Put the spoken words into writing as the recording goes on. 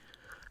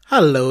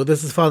Hello,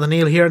 this is Father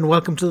Neil here, and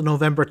welcome to the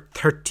November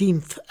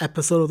 13th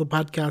episode of the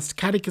podcast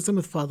Catechism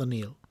with Father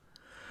Neil.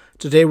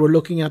 Today we're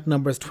looking at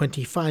numbers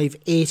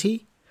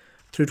 2580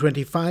 through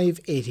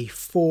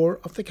 2584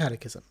 of the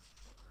Catechism.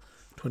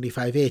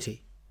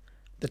 2580.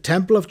 The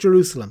Temple of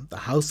Jerusalem, the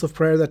house of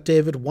prayer that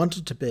David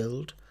wanted to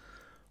build,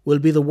 will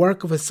be the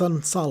work of his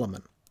son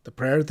Solomon. The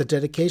prayer at the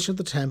dedication of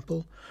the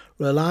temple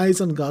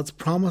relies on God's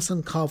promise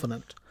and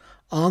covenant,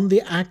 on the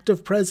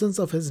active presence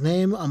of his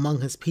name among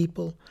his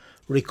people,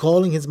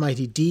 recalling his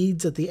mighty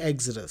deeds at the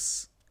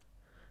Exodus.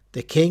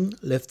 The king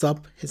lifts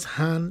up his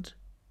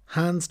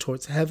hands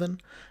towards heaven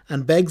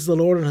and begs the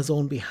Lord on his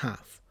own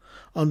behalf,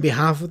 on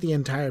behalf of the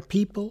entire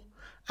people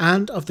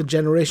and of the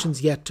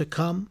generations yet to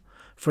come,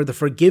 for the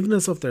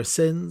forgiveness of their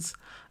sins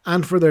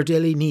and for their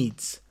daily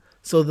needs,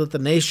 so that the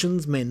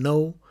nations may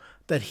know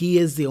that he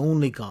is the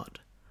only God,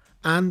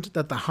 and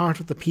that the heart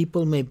of the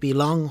people may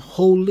belong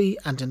wholly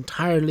and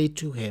entirely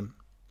to him.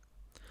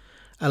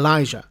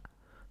 Elijah,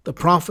 the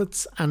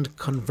prophets and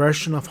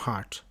conversion of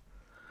heart.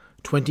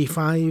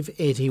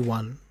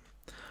 2581.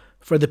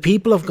 For the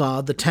people of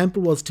God, the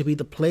temple was to be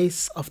the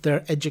place of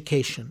their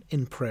education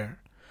in prayer.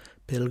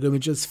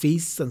 Pilgrimages,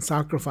 feasts and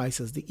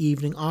sacrifices, the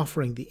evening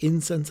offering, the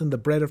incense and the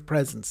bread of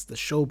presence, the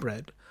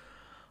showbread.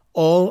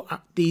 All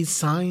these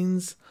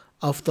signs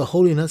of the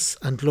holiness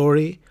and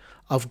glory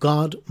of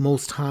God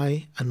most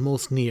high and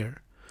most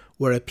near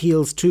were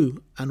appeals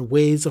to and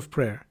ways of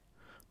prayer.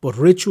 But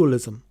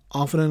ritualism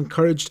often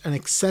encouraged an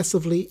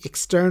excessively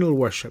external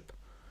worship.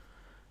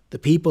 The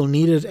people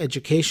needed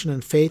education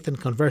in faith and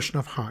conversion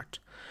of heart.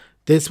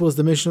 This was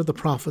the mission of the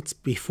prophets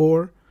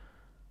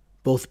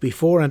both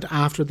before and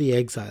after the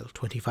exile,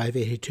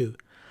 2582.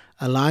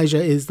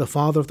 Elijah is the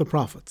father of the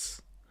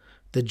prophets,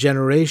 the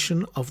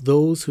generation of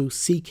those who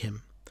seek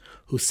him,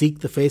 who seek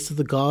the face of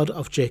the God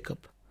of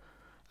Jacob.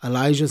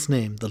 Elijah's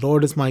name, the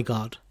Lord is my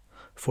God,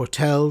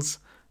 foretells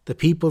the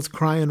people's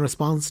cry in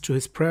response to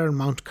his prayer on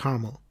Mount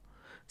Carmel.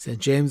 St.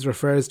 James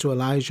refers to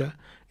Elijah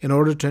in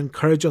order to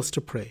encourage us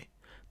to pray.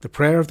 The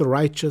prayer of the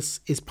righteous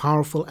is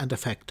powerful and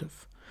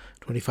effective.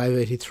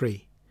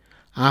 2583.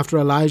 After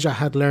Elijah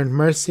had learned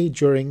mercy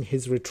during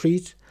his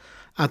retreat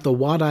at the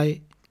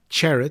Wadi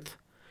Cherith,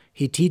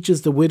 he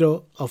teaches the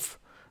widow of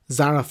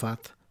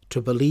Zarephath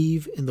to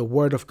believe in the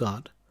word of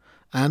God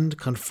and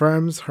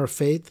confirms her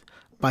faith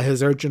by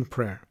his urgent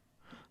prayer.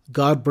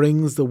 God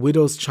brings the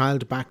widow's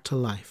child back to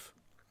life.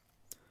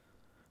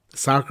 The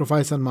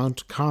sacrifice on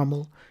Mount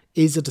Carmel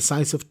is a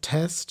decisive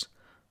test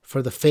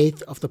for the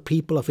faith of the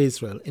people of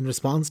Israel in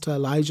response to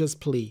Elijah's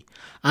plea,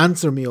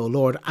 "Answer me, O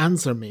Lord,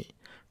 answer me."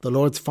 The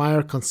Lord's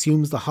fire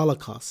consumes the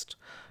Holocaust.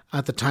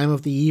 At the time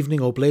of the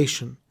evening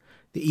oblation,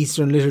 the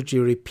Eastern liturgy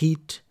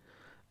repeat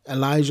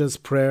Elijah's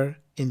prayer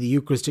in the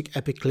Eucharistic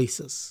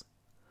epiclesis.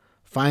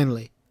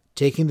 Finally,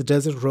 taking the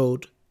desert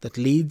road that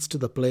leads to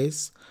the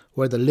place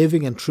where the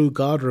living and true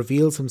God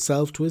reveals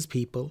himself to his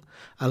people,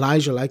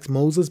 Elijah, like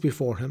Moses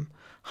before him,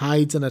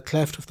 hides in a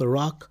cleft of the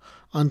rock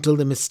until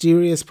the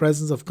mysterious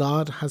presence of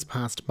God has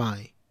passed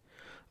by.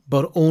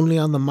 But only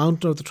on the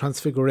mountain of the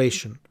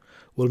Transfiguration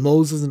will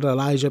Moses and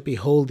Elijah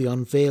behold the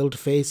unveiled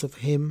face of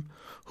him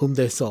whom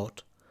they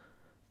sought.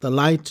 The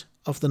light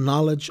of the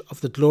knowledge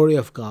of the glory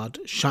of God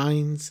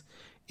shines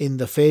in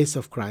the face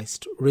of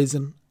Christ,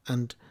 risen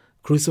and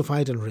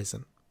crucified and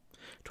risen.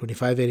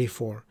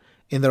 2584.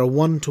 In their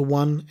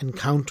one-to-one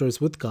encounters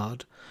with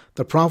God,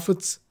 the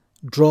prophets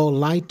draw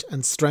light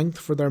and strength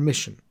for their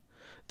mission.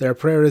 Their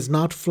prayer is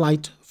not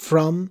flight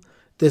from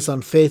this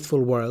unfaithful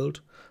world,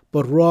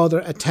 but rather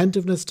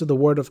attentiveness to the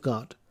word of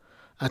God.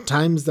 At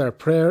times their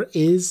prayer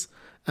is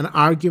an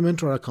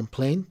argument or a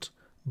complaint,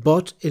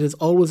 but it is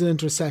always an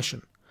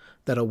intercession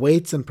that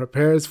awaits and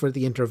prepares for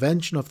the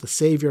intervention of the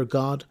Saviour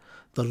God,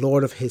 the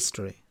Lord of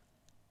history.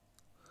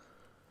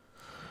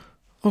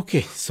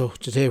 Okay, so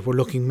today we're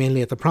looking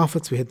mainly at the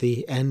prophets. We had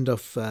the end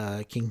of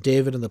King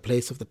David in the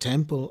place of the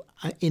temple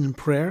in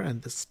prayer,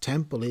 and this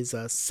temple is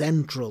a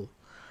central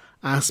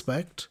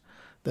aspect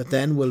that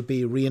then will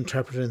be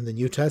reinterpreted in the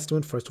New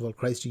Testament. First of all,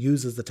 Christ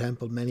uses the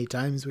temple many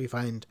times. We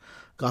find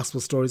gospel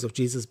stories of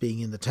Jesus being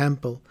in the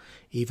temple,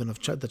 even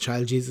of the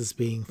child Jesus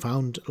being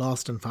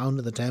lost and found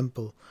in the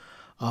temple,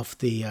 of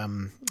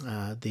them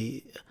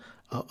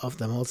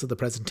also the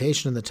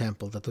presentation in the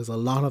temple. That there's a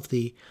lot of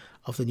the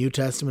New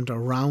Testament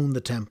around the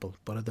temple.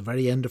 But at the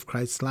very end of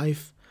Christ's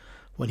life,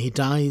 when he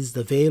dies,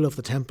 the veil of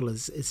the temple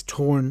is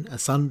torn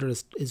asunder,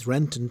 is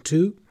rent in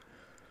two.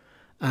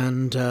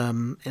 And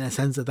in a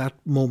sense, at that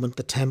moment,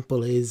 the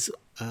temple is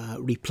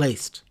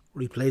replaced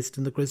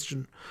in the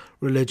Christian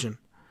religion.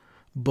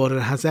 But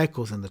it has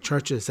echoes, and the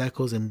church has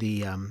echoes in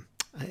the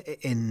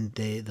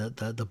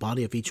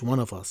body of each one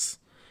of us.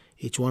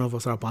 Each one of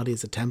us, our body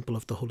is a temple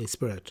of the Holy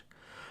Spirit.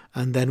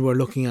 And then we're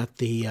looking at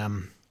the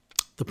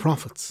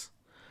prophets.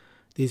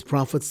 These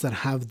prophets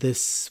that have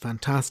this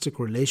fantastic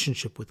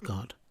relationship with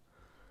God,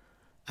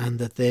 and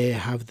that they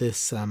have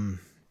this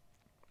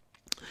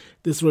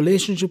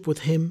relationship with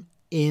him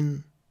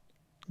in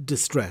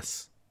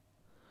distress.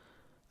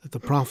 That the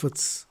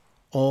prophets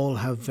all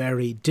have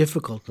very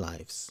difficult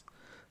lives.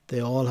 They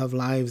all have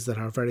lives that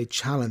are very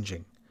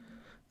challenging,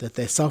 that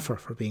they suffer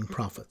for being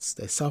prophets.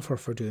 They suffer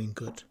for doing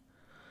good.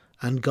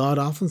 And God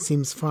often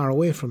seems far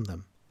away from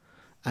them.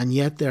 And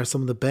yet they are some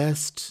of the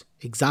best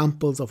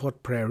examples of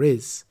what prayer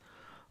is,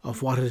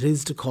 of what it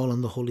is to call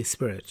on the Holy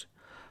Spirit,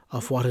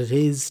 of what it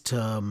is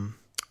to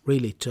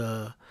really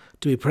to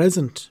be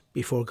present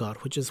before God,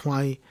 which is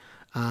why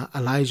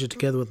Elijah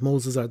together with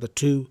Moses are the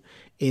two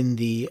in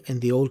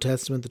the Old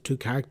Testament, the two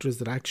characters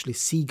that actually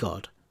see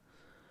God.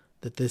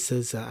 That this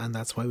is, and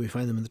that's why we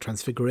find them in the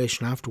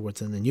Transfiguration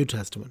afterwards in the New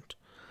Testament.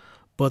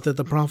 But that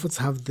the prophets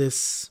have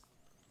this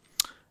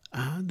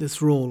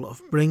role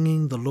of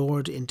bringing the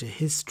Lord into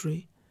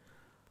history,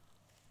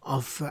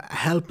 of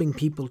helping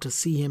people to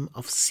see him,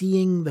 of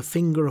seeing the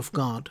finger of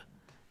God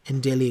in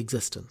daily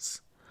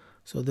existence.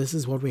 So this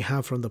is what we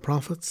have from the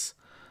prophets,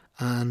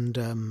 and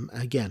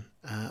again,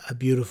 a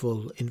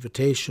beautiful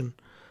invitation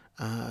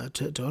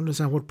to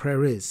understand what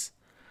prayer is.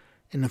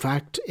 In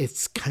fact,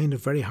 it's kind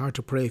of very hard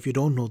to pray if you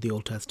don't know the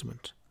Old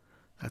Testament.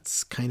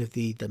 That's kind of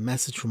the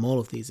message from all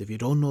of these. If you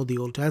don't know the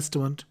Old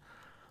Testament,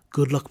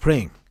 good luck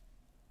praying.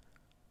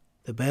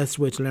 The best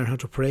way to learn how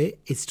to pray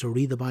is to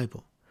read the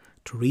Bible,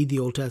 to read the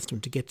Old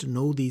Testament, to get to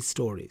know these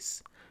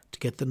stories, to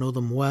get to know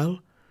them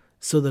well,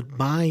 so that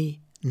by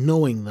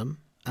knowing them,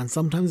 and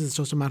sometimes it's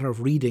just a matter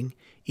of reading,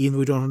 even if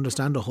we don't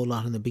understand a whole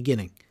lot in the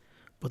beginning,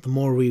 but the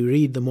more we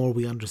read, the more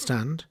we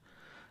understand,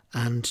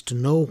 and to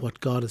know what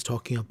God is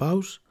talking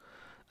about,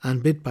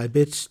 and bit by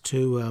bit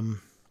to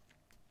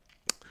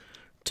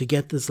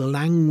get this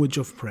language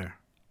of prayer,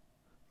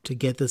 to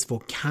get this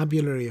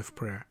vocabulary of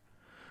prayer,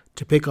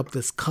 to pick up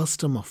this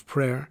custom of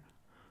prayer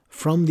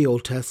from the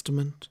Old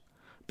Testament,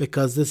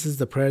 because this is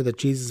the prayer that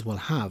Jesus will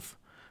have.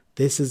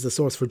 This is the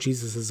source for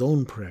Jesus'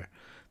 own prayer.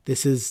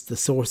 This is the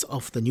source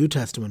of the New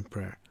Testament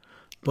prayer.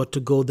 But to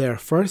go there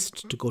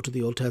first, to go to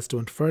the Old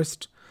Testament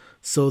first,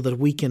 so that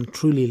we can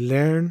truly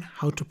learn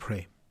how to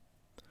pray.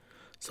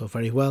 So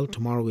very well,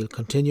 tomorrow we'll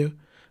continue.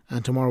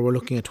 And tomorrow we're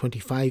looking at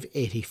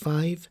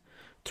 2585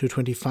 through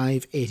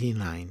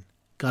 2589.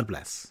 God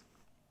bless.